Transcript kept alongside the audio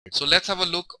So let's have a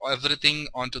look everything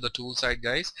onto the tool side,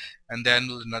 guys, and then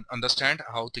we'll understand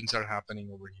how things are happening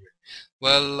over here.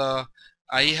 Well,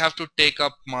 I have to take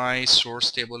up my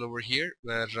source table over here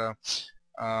where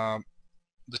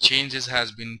the changes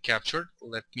has been captured.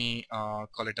 Let me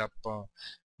call it up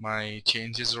my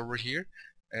changes over here.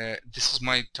 This is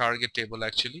my target table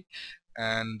actually,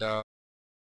 and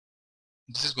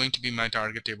this is going to be my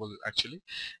target table actually,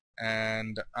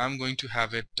 and I'm going to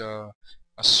have it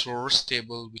a source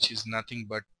table which is nothing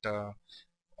but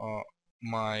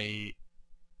my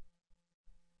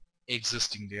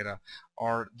existing data,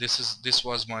 or this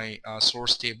was my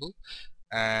source table,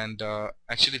 and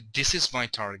actually this is my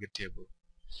target table.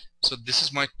 So this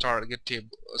is my target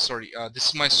table, this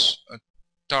is my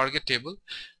target table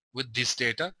with this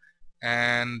data,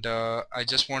 and I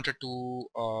just wanted to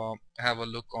have a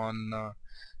look on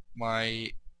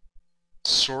my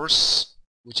source,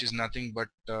 which is nothing but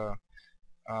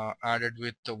added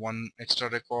with the one extra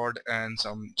record and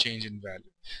some change in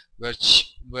value,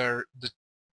 where the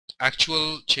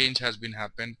actual change has been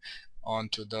happened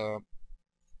onto the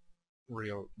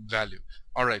real value.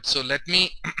 Alright, so let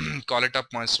me call it up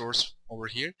my source over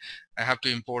here. I have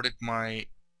to import it my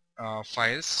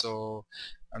files, so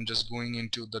I'm just going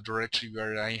into the directory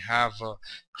where I have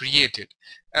created.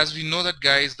 As we know that,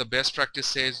 guys, the best practice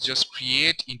says just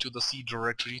create into the C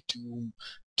directory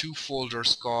two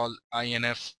folders called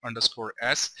inf_s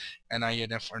and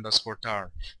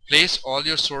inf_tar. Place all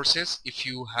your sources. If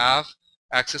you have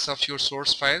access of your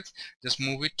source files, just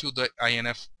move it to the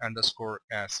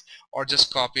inf_s, or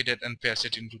just copy it and paste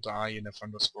it into the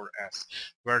inf_s.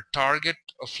 Where target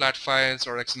flat files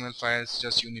or XML files,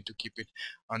 just you need to keep it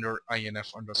under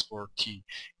inf_t.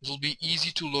 It will be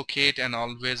easy to locate, and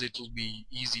always it will be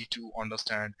easy to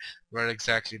understand where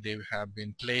exactly they have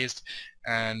been placed,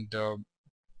 and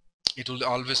it will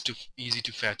always be easy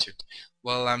to fetch it.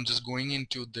 Well, I'm just going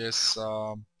into this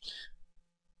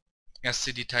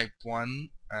SCD type 1,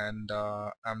 and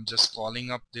I'm just calling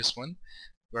up this one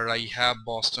where I have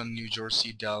Boston, New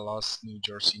Jersey, Dallas, New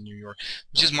Jersey, New York,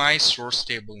 which is my source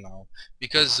table now,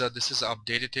 because this is an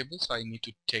updated table, so I need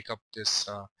to take up this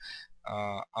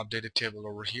updated table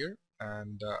over here,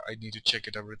 and I need to check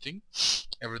it.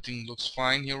 Everything looks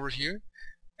fine over here,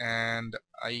 and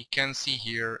I can see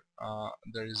here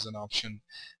there is an option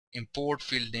import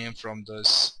field name from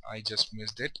this. I just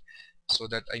missed it, so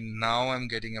that I'm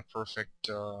getting a perfect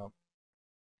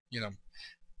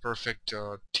perfect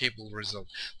table result.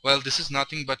 Well, this is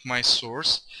nothing but my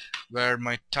source, where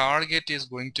my target is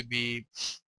going to be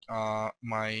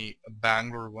my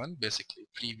Bangalore one, basically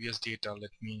previous data.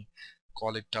 Let me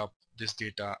call it up this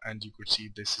data, and you could see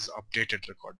this is updated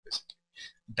record. Basically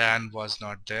Dan was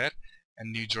not there,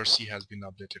 and New Jersey has been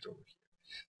updated over here.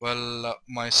 Well,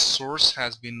 my source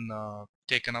has been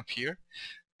taken up here,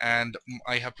 and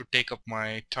I have to take up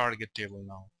my target table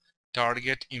now.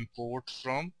 Target import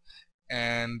from,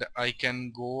 and I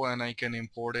can go and I can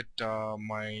import it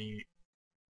my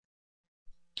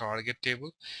target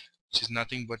table, which is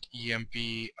nothing but EMP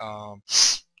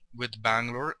with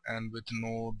Bangalore and with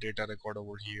no data record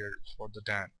over here for the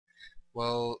Dan.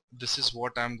 Well, this is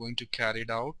what I'm going to carry it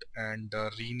out and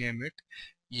rename it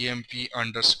EMP_,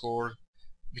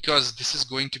 because this is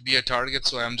going to be a target,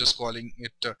 so I'm just calling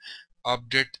it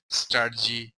update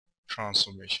strategy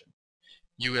transformation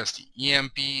UST,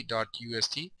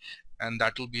 emp.ust, and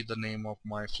that will be the name of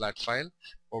my flat file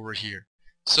over here.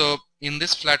 So in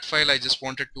this flat file, I just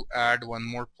wanted to add one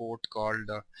more port called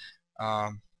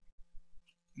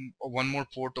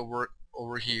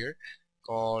over here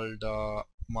called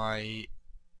my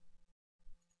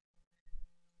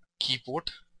key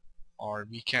port, or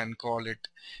we can call it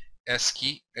S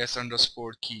key,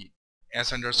 s_key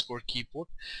port,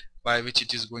 by which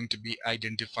it is going to be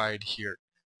identified here.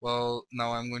 Well,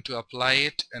 now I'm going to apply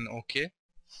it and OK.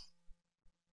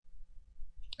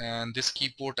 And this key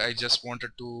port, I just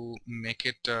wanted to make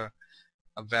it a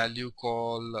value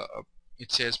called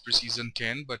it says precision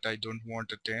 10, but I don't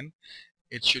want a 10.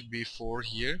 It should be 4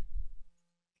 here.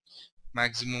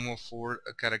 Maximum of 4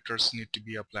 characters need to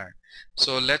be applied.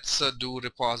 So let's do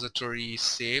repository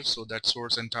save, so that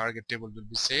source and target table will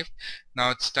be saved.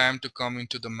 Now it's time to come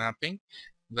into the mapping,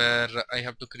 where I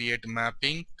have to create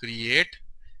mapping, create,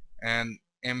 and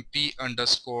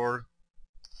mp_,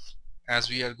 as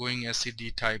we are going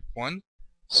SCD type 1,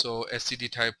 so SCD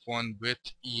type 1 with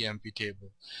EMP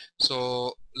table.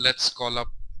 So let's call up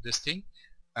this thing,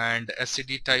 and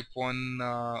SCD type 1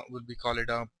 will be called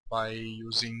up by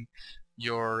using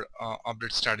your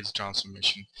update strategy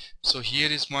transformation. So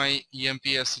here is my EMP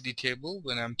SCD table.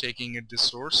 When I'm taking it this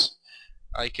source,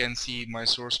 I can see my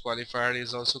source qualifier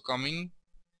is also coming.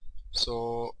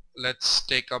 So let's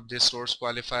take up this source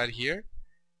qualifier here,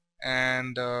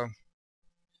 and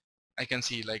I can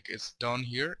see like it's down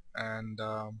here, and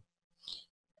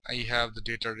I have the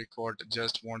data record.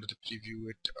 Just wanted to preview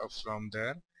it from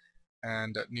there.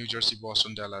 And New Jersey,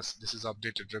 Boston, Dallas, this is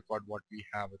updated record what we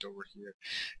have it over here,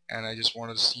 and I just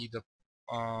wanted to see the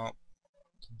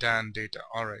Dan data.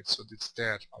 Alright, so it's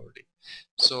there already.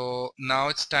 So now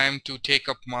it's time to take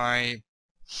up my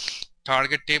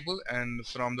target table, and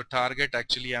from the target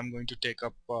actually I'm going to take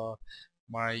up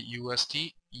my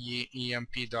UST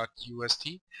emp.ust,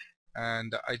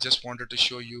 and I just wanted to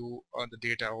show you the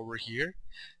data over here,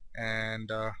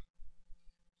 and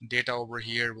data over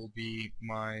here will be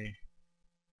my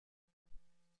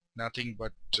nothing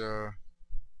but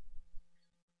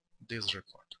this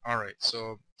record. Alright,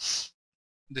 so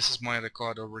this is my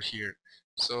record over here.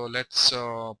 So let's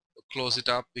close it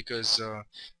up because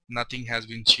nothing has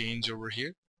been changed over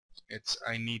here.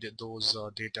 I need those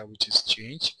data which is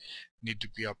changed need to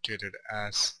be updated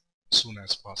as soon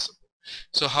as possible.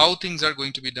 So how things are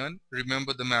going to be done,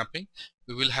 remember the mapping.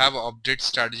 We will have update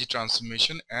strategy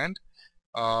transformation and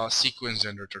sequence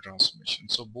generator transformation.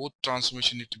 So both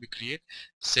transformation need to be created.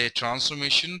 Say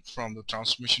transformation, from the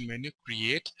transformation menu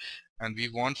create, and we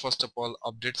want first of all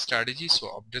update strategy. So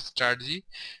update strategy,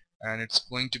 and it's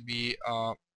going to be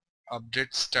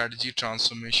update strategy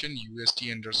transformation UST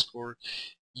underscore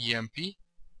EMP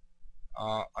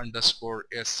underscore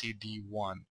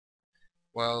SCD1.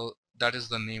 Well, that is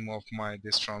the name of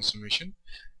this transformation,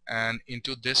 and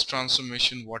into this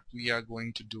transformation what we are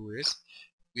going to do is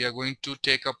we are going to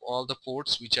take up all the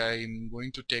ports which I am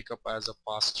going to take up as a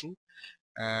pass-through,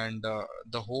 and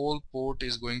the whole port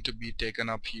is going to be taken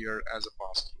up here as a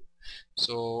pass-through.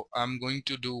 So I'm going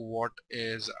to do what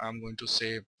is I'm going to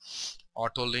say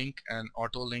auto link, and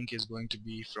auto link is going to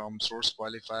be from source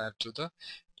qualifier to the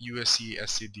USC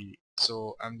SCD.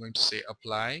 So I'm going to say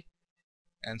apply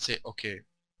and say okay.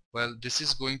 Well, this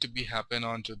is going to be happen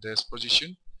onto this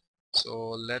position. So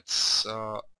let's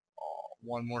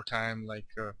one more time, like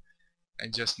I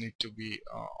just need to be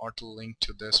auto link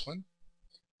to this one.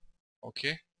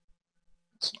 Okay,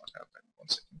 it's not happening. 1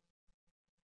 second.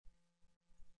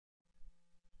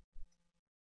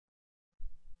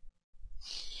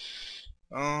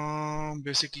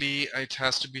 Basically it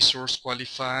has to be source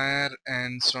qualifier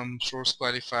and some source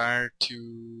qualifier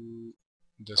to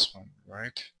this one,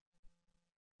 right?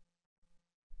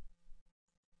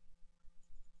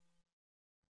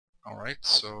 Alright,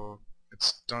 so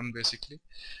it's done basically,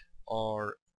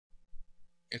 or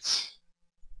it's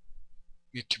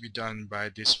need to be done by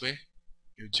this way.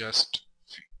 You just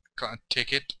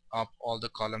take it up all the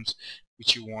columns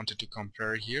which you wanted to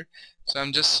compare here. So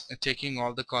I'm just taking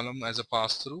all the column as a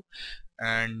pass-through,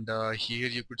 and here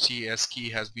you could see S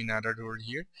key has been added over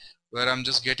here, where I'm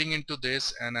just getting into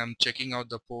this and I'm checking out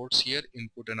the ports here,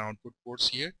 input and output ports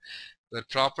here. The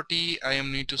property I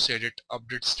am need to set it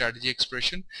update strategy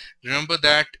expression. Remember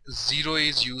that 0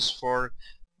 is used for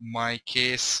my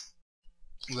case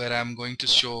where I'm going to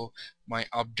show my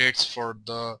updates for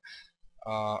the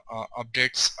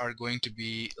updates are going to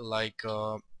be like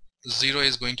 0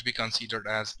 is going to be considered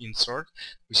as insert,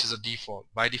 which is a default.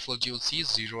 By default you will see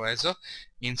 0 as a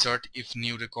insert if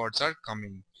new records are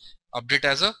coming, update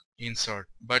as a insert,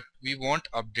 but we want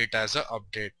update as a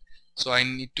update. So I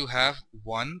need to have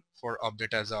 1 for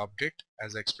update as a update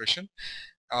as expression.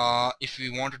 If we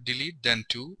want to delete, then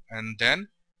 2, and then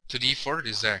 3 for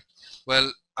reject.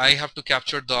 Well, I have to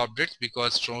capture the updates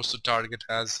because source to target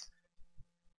has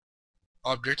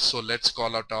updates. So let's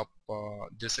call out up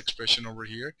this expression over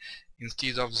here.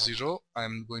 Instead of 0,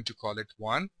 I'm going to call it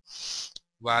 1.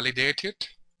 Validate it.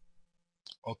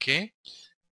 Okay,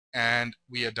 and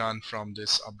we are done from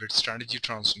this update strategy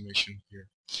transformation here.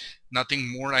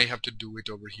 Nothing more I have to do it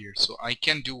over here. So I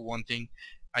can do one thing,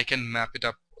 I can map it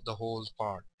up the whole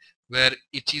part where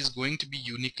it is going to be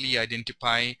uniquely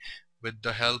identified with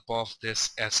the help of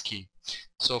this S key.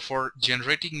 So for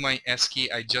generating my S key,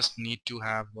 I just need to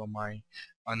have my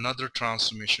another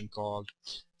transformation called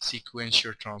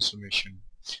sequential transformation,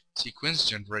 sequence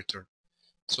generator.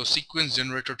 So sequence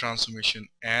generator transformation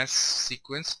as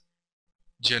sequence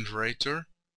generator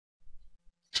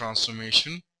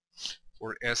transformation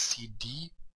for SCD1.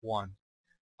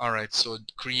 Alright, so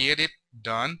create it,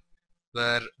 done.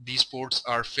 Where these ports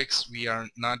are fixed, we are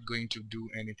not going to do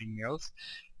anything else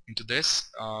into this.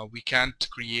 We can't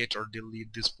create or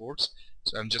delete these ports,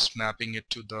 so I'm just mapping it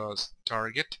to the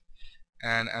target,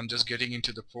 and I'm just getting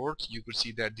into the port. You could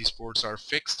see that these ports are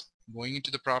fixed. Going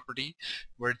into the property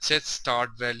where it says start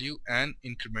value and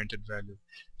incremented value.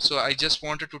 So I just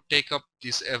wanted to take up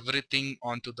this everything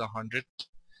onto the 100th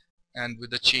and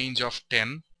with a change of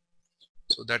 10.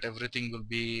 so that everything will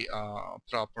be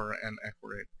proper and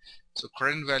accurate. So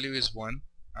current value is 1.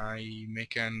 I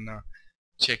make an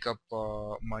check up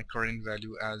my current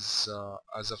value as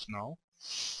of now,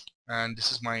 and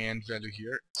this is my end value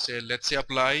here. Say, let's say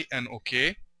apply and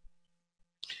OK,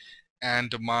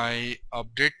 and my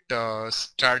update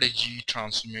strategy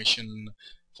transformation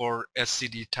for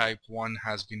SCD type 1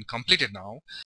 has been completed now.